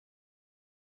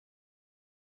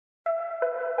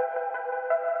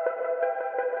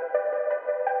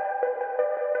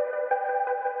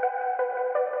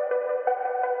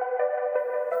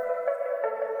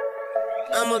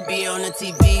I'ma be on the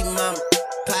TV, mama.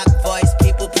 Pop voice,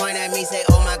 people point at me, say,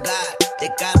 oh my God, they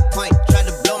got a point. Tried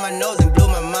to blow my nose and blew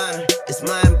my mind. It's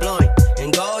mind blowing.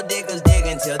 And gold diggers dig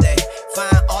until they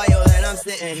find oil, and I'm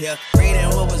sitting here reading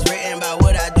what was written about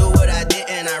what I do, what I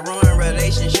didn't. I ruined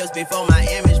relationships before my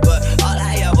image, but all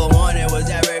I ever wanted was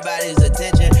everybody's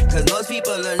attention. Cause most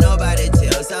people are nobody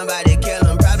till somebody kill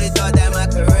them. Probably thought that my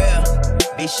career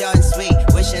be short and sweet.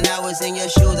 Wishing I was in your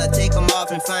shoes. I take them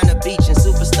off and find a beach, and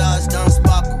superstars don't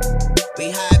sparkle. We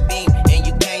high beam, and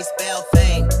you can't spell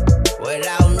fame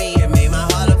without me. It made my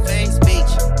Hall of Fame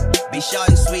speech be short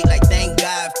and sweet, like thank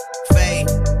God for fame,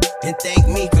 and thank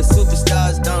me, cause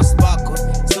superstars don't sparkle.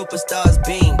 Superstars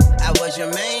beam. I was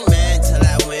your main man till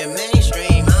I went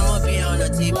mainstream. I'ma be on the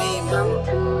TV,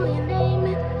 mama.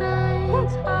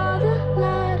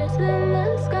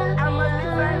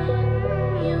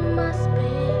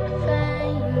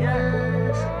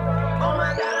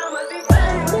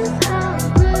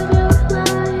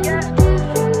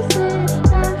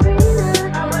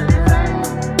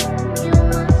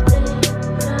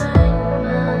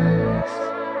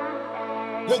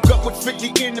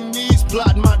 Enemies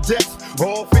plotting my death.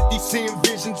 All 50 seeing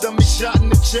visions of me shot in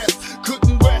the chest.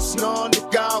 Couldn't rest, no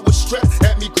nigga, I was stressed.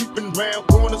 Had me creeping round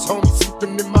corners, homies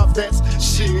sleeping in my vest.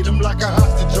 Shit, I'm like a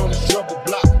hostage on this trouble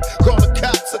block. Call the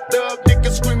cops, a thug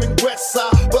nigga screaming west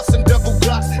side. Busting double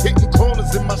blocks, hitting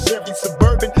corners in my Chevy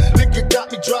Suburban. Liquor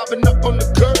got me driving up on the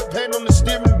curb, hand on the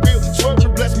steering wheel,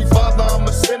 swerving. Bless me, Father, I'm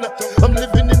a sinner. I'm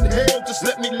living in hell, just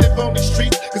let me live on these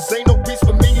streets. Cause ain't no peace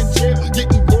for me in jail.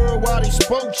 Getting worldwide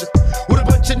exposure.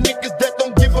 Niggas that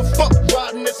don't give a fuck,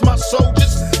 riding as my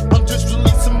soldiers. I'm just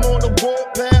releasing on the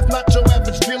warpath, not your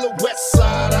average killer. West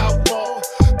side outlaw,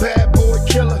 bad boy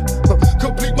killer.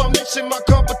 Complete my mission, my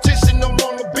competition no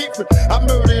longer beefing. I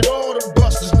murdered all the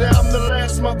busters, now I'm the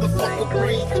last motherfucker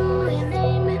breathing.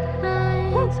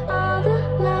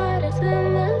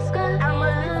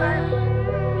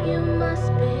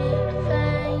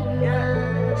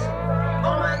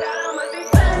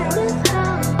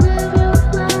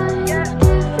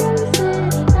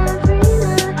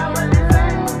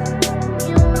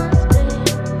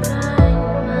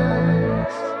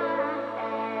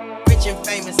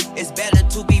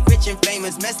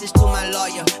 Message to my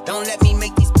lawyer, don't let me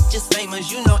make these bitches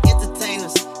famous. You know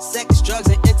entertainers, sex, drugs,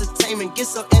 and entertainment get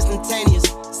so instantaneous,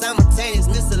 simultaneous,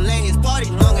 miscellaneous, party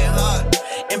long and hard,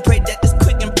 and pray that this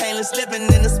quick and painless. Living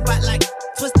in the spotlight,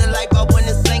 twist the light bulb when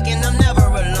it's blinking. I'm never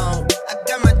alone. I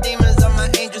got my demons on my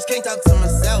angels, can't talk to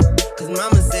myself, cause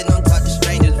mama said don't talk to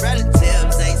strangers.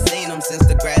 Relatives ain't seen them since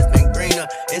the grass been greener.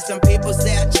 And some people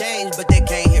say I changed, but they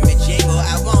can't hear me jingle.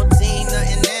 I want Tina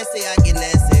and Nancy, I get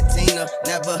Nancy and Tina.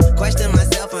 Never question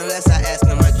myself unless I ask,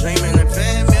 am I dreaming? And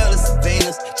fan mail to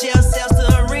subpoenas, jail cells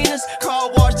to arenas,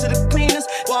 car wash to the cleaners,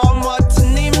 Walmart to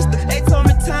Neiman's. They told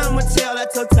me time would tell, I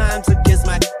took time to kiss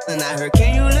my and I heard,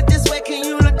 can you look this way, can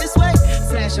you look this way?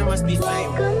 Flash, I must be famous.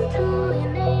 Welcome to your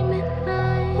name and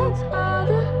lights, all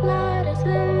the lighters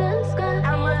in the sky.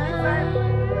 I must be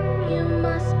famous. You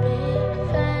must be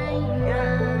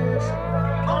famous.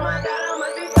 Oh my God, I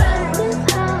must be famous. This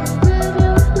house live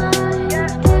your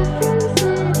life, different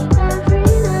city every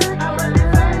night. I must be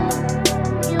famous.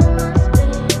 You must be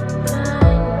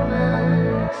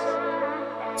famous.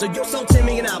 So you sold 10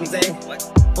 million albums, eh? What?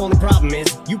 Only problem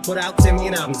is, you put out 10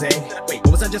 million albums, eh? Wait,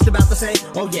 what was I just about to say?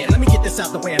 Oh yeah, let me get this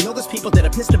out the way. I know there's people that are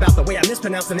pissed about the way I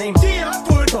mispronounce the name.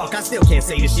 Fuck, I still can't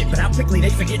say this shit, but how quickly they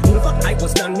forget who the fuck I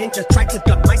was. Done ninja, tried to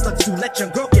duck my slugs to let your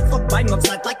girl get fucked by mugs.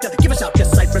 I'd like to give a shout to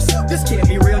Cypress. This can't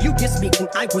be real, you dissed me and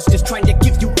I was just trying to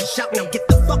give you a shout. Now get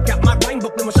the fuck out my rhyme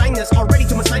book, no more shyness. Already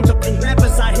to my sign to and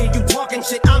rappers, I hear you talking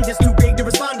shit. I'm just too big to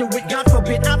respond to it, God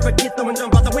forbid. I forget throwing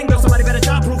jump out the window, somebody better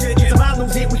job proof it. If I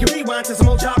lose it, we can rewind to some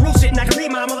old job rule shit. And I can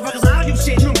read my motherfuckers, I'll use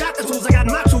shit. You don't got the tools, I got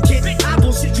my toolkit. I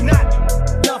bullshit you not.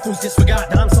 Y'all fools just forgot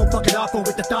that I'm so fucking awful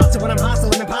with the thought